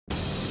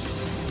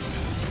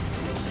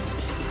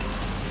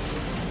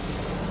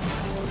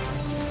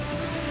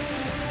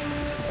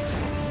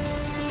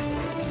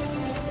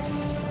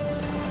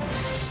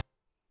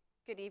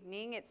Good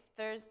evening. It's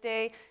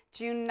Thursday,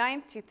 June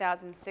 9th,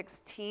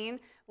 2016.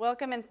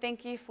 Welcome and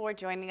thank you for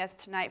joining us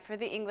tonight for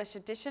the English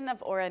edition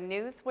of Aura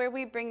News, where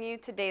we bring you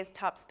today's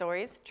top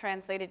stories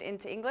translated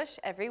into English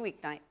every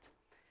weeknight.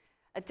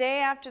 A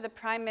day after the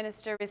Prime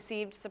Minister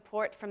received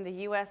support from the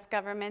U.S.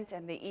 government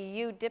and the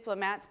EU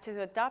diplomats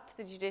to adopt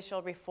the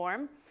judicial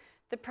reform,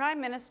 the Prime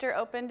Minister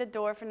opened a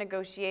door for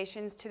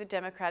negotiations to the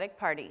Democratic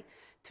Party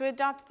to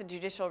adopt the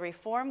judicial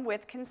reform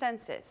with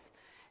consensus.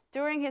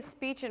 During his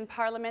speech in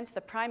Parliament,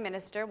 the Prime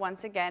Minister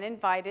once again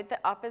invited the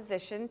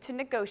opposition to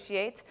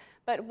negotiate,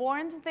 but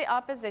warned the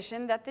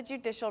opposition that the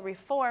judicial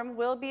reform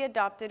will be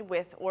adopted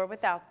with or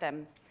without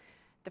them.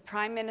 The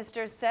Prime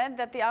Minister said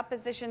that the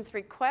opposition's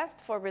request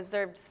for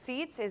reserved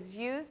seats is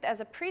used as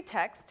a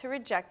pretext to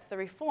reject the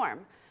reform.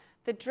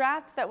 The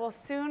draft that will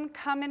soon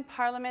come in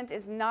Parliament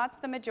is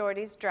not the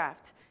majority's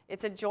draft.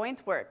 It's a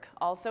joint work,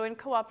 also in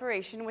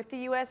cooperation with the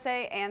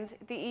USA and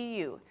the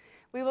EU.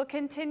 We will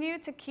continue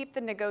to keep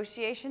the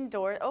negotiation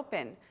door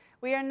open.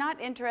 We are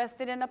not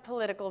interested in a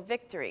political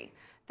victory.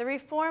 The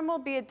reform will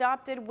be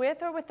adopted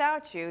with or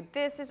without you.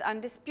 This is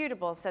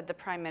undisputable, said the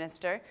Prime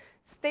Minister,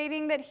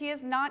 stating that he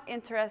is not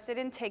interested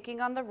in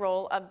taking on the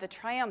role of the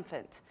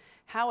triumphant.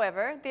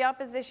 However, the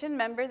opposition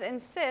members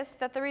insist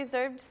that the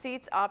reserved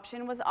seats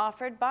option was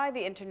offered by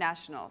the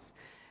internationals.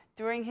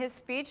 During his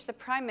speech, the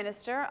Prime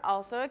Minister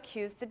also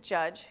accused the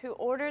judge who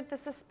ordered the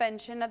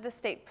suspension of the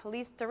state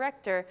police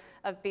director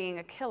of being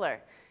a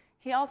killer.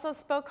 He also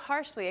spoke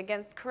harshly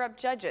against corrupt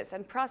judges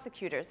and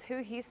prosecutors who,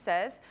 he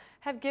says,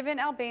 have given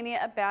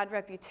Albania a bad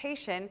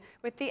reputation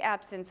with the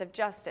absence of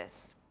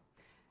justice.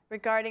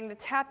 Regarding the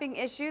tapping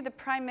issue, the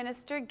Prime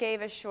Minister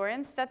gave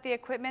assurance that the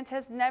equipment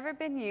has never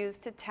been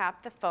used to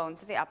tap the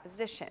phones of the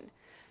opposition.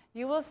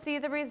 You will see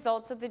the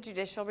results of the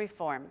judicial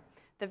reform.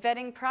 The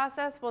vetting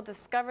process will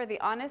discover the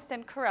honest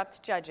and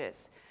corrupt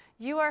judges.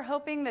 You are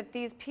hoping that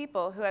these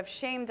people who have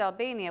shamed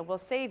Albania will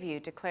save you,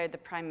 declared the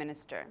Prime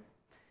Minister.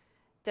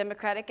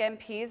 Democratic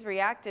MPs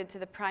reacted to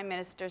the Prime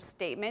Minister's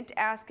statement,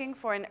 asking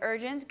for an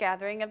urgent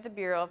gathering of the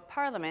Bureau of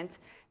Parliament,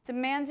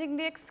 demanding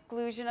the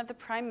exclusion of the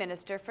Prime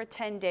Minister for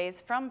 10 days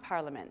from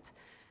Parliament.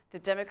 The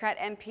Democrat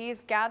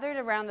MPs gathered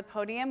around the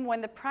podium when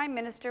the Prime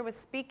Minister was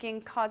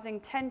speaking, causing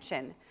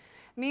tension.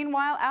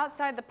 Meanwhile,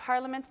 outside the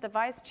Parliament, the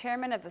Vice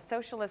Chairman of the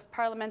Socialist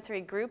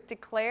Parliamentary Group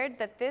declared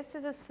that this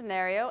is a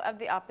scenario of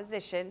the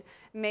opposition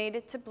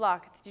made to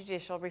block the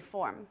judicial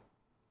reform.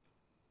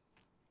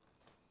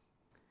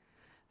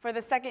 For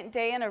the second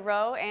day in a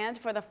row and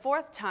for the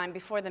fourth time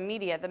before the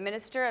media, the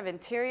Minister of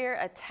Interior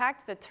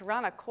attacked the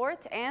Tirana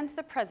court and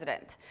the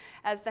President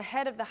as the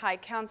head of the High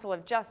Council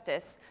of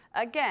Justice,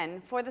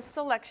 again for the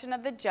selection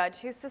of the judge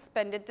who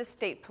suspended the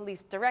state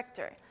police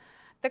director.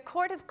 The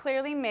court has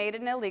clearly made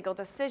an illegal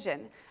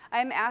decision. I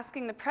am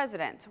asking the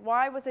President,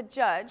 why was a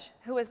judge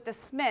who was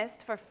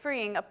dismissed for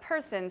freeing a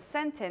person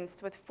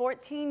sentenced with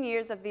 14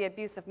 years of the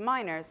abuse of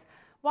minors,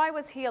 why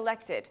was he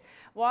elected?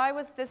 Why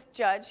was this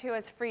judge who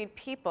has freed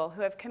people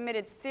who have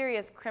committed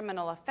serious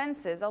criminal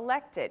offenses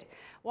elected?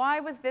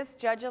 Why was this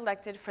judge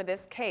elected for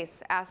this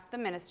case? Asked the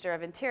Minister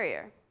of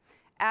Interior,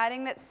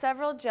 adding that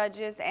several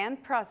judges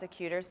and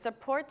prosecutors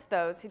support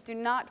those who do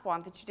not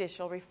want the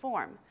judicial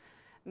reform.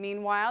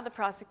 Meanwhile, the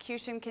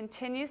prosecution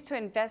continues to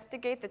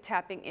investigate the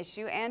tapping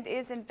issue and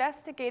is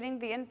investigating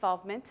the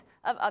involvement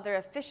of other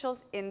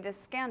officials in this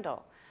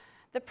scandal.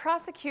 The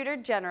Prosecutor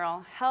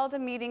General held a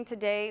meeting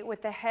today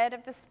with the head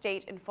of the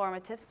State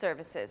Informative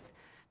Services,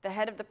 the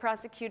head of the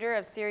Prosecutor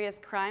of Serious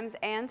Crimes,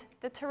 and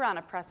the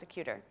Tirana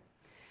prosecutor.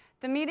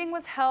 The meeting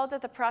was held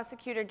at the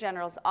Prosecutor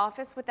General's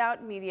office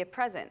without media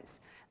presence.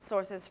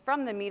 Sources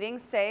from the meeting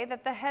say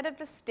that the head of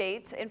the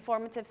State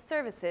Informative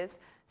Services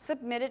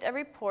submitted a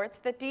report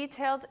that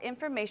detailed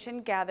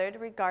information gathered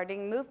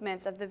regarding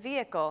movements of the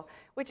vehicle,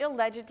 which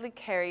allegedly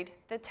carried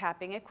the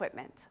tapping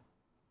equipment.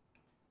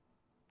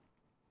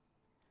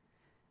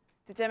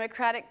 The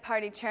Democratic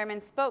Party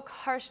chairman spoke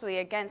harshly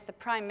against the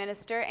Prime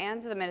Minister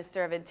and the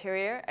Minister of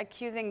Interior,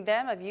 accusing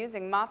them of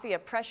using mafia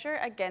pressure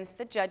against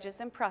the judges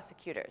and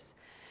prosecutors.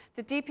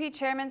 The DP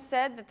chairman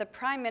said that the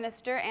Prime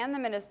Minister and the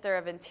Minister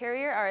of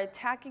Interior are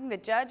attacking the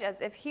judge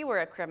as if he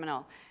were a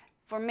criminal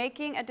for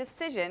making a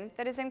decision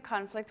that is in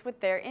conflict with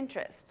their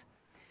interest.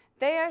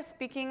 They are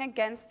speaking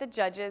against the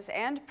judges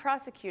and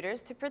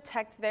prosecutors to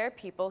protect their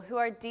people who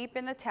are deep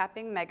in the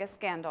tapping mega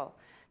scandal.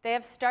 They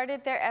have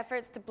started their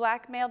efforts to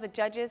blackmail the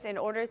judges in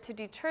order to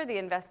deter the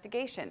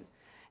investigation.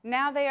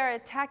 Now they are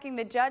attacking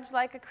the judge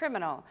like a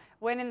criminal,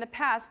 when in the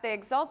past they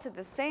exalted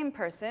the same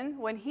person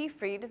when he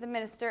freed the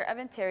Minister of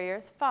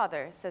Interior's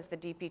father, says the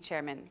DP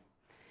chairman.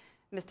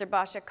 Mr.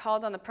 Basha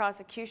called on the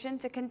prosecution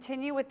to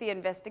continue with the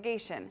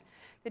investigation.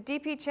 The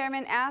DP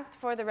chairman asked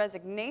for the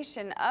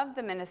resignation of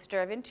the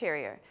Minister of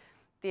Interior.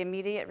 The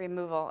immediate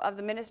removal of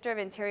the Minister of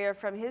Interior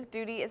from his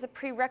duty is a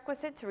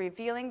prerequisite to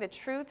revealing the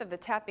truth of the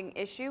tapping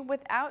issue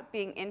without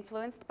being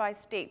influenced by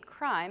state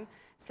crime,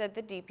 said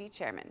the DP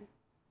chairman.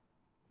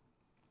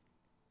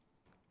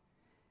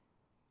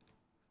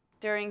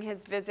 During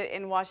his visit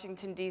in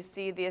Washington,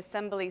 D.C., the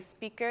Assembly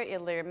Speaker,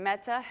 Ilir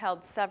Mehta,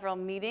 held several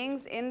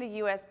meetings in the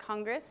U.S.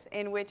 Congress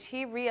in which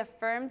he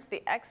reaffirmed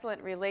the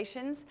excellent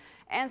relations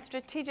and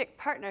strategic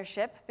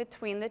partnership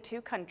between the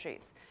two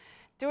countries.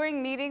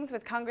 During meetings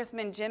with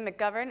Congressman Jim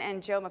McGovern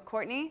and Joe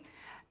McCourtney,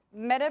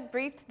 Mehta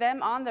briefed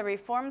them on the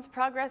reform's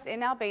progress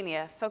in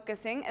Albania,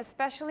 focusing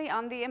especially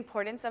on the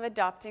importance of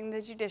adopting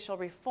the judicial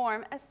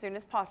reform as soon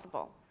as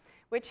possible,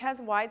 which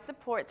has wide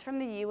support from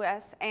the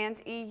U.S.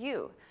 and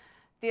EU.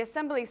 The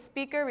Assembly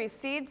Speaker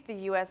received the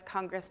U.S.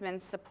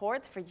 Congressman's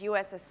support for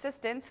U.S.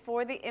 assistance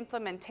for the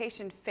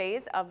implementation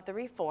phase of the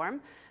reform,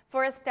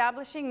 for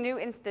establishing new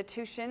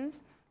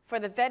institutions, for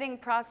the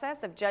vetting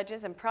process of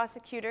judges and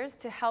prosecutors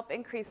to help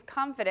increase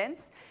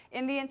confidence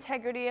in the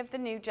integrity of the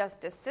new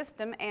justice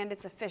system and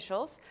its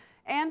officials,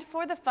 and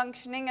for the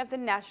functioning of the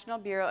National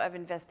Bureau of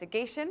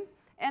Investigation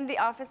and the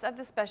Office of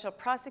the Special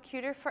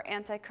Prosecutor for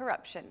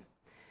Anti-Corruption.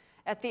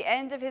 At the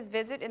end of his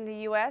visit in the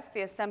U.S.,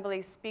 the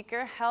Assembly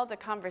Speaker held a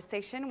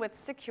conversation with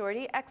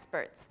security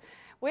experts,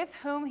 with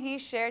whom he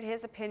shared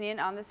his opinion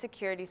on the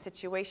security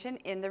situation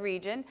in the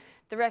region,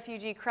 the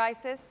refugee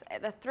crisis,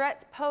 the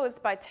threat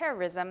posed by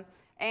terrorism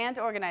and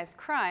organized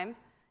crime,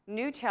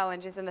 new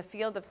challenges in the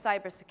field of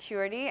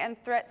cybersecurity,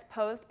 and threats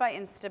posed by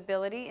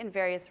instability in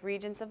various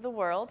regions of the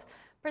world,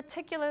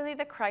 particularly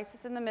the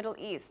crisis in the Middle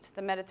East,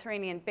 the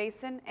Mediterranean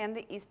basin, and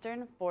the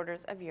eastern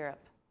borders of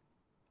Europe.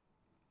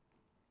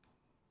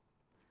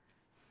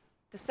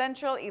 The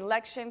Central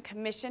Election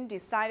Commission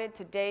decided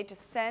today to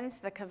send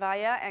the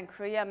Kavaja and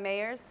Kruja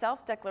mayors'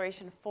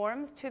 self-declaration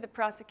forms to the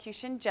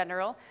Prosecution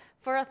General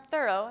for a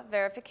thorough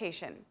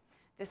verification.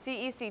 The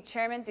CEC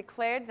chairman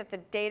declared that the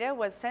data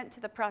was sent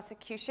to the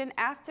prosecution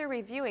after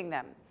reviewing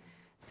them.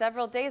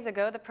 Several days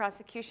ago, the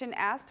prosecution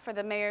asked for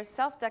the mayors'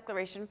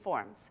 self-declaration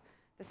forms.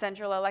 The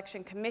Central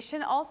Election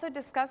Commission also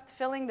discussed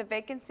filling the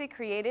vacancy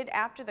created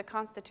after the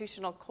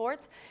Constitutional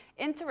Court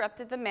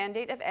interrupted the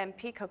mandate of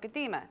MP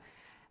Kokadima.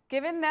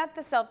 Given that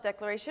the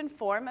self-declaration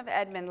form of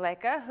Edmund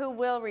Leka, who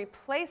will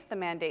replace the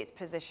mandate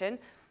position,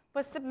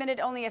 was submitted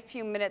only a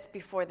few minutes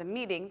before the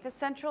meeting, the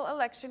Central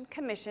Election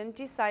Commission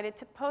decided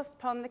to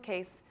postpone the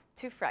case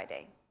to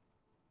Friday.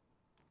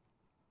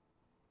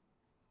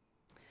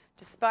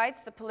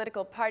 Despite the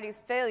political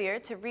parties' failure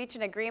to reach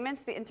an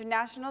agreement, the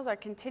internationals are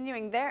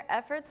continuing their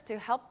efforts to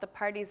help the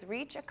parties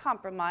reach a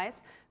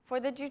compromise for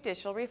the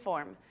judicial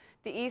reform.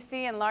 The EC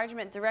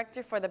Enlargement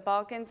Director for the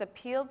Balkans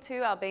appealed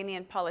to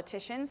Albanian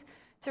politicians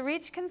to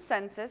reach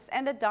consensus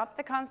and adopt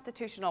the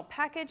constitutional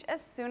package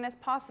as soon as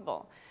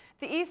possible.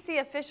 The EC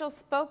official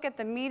spoke at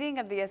the meeting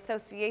of the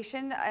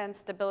Association and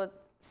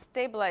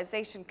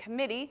Stabilization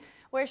Committee,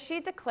 where she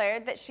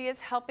declared that she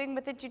is helping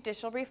with the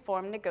judicial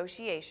reform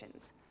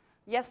negotiations.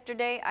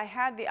 Yesterday, I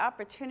had the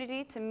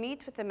opportunity to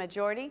meet with the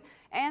majority,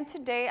 and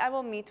today I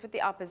will meet with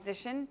the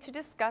opposition to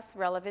discuss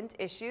relevant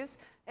issues,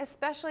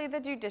 especially the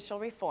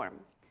judicial reform.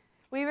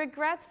 We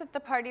regret that the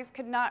parties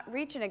could not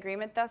reach an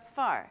agreement thus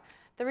far.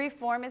 The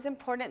reform is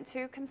important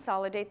to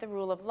consolidate the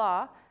rule of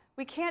law.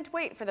 We can't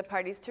wait for the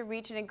parties to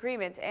reach an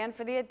agreement and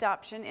for the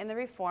adoption in the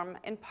reform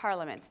in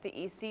Parliament, the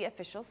EC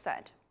official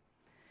said.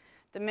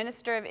 The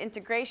Minister of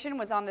Integration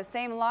was on the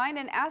same line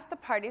and asked the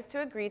parties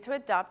to agree to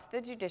adopt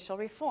the judicial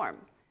reform.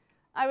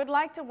 I would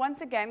like to once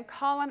again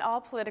call on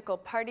all political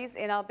parties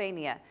in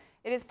Albania.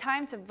 It is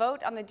time to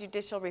vote on the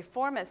judicial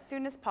reform as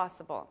soon as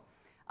possible.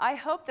 I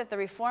hope that the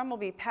reform will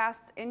be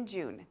passed in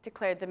June,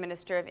 declared the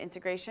Minister of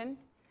Integration.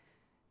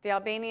 The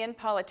Albanian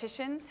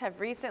politicians have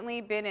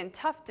recently been in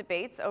tough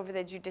debates over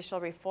the judicial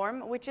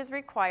reform, which is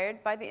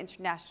required by the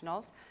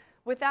internationals,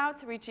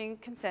 without reaching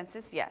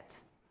consensus yet.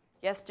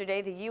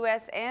 Yesterday, the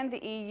US and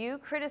the EU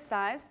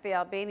criticized the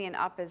Albanian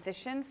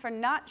opposition for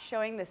not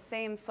showing the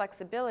same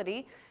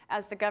flexibility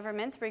as the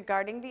government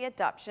regarding the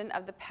adoption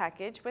of the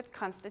package with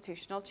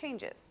constitutional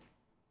changes.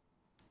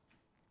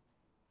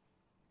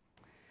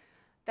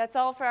 That's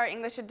all for our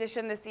English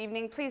edition this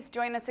evening. Please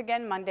join us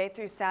again Monday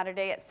through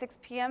Saturday at 6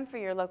 p.m. for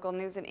your local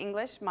news in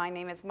English. My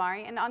name is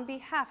Mari, and on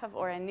behalf of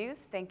ORA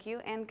News, thank you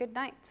and good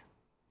night.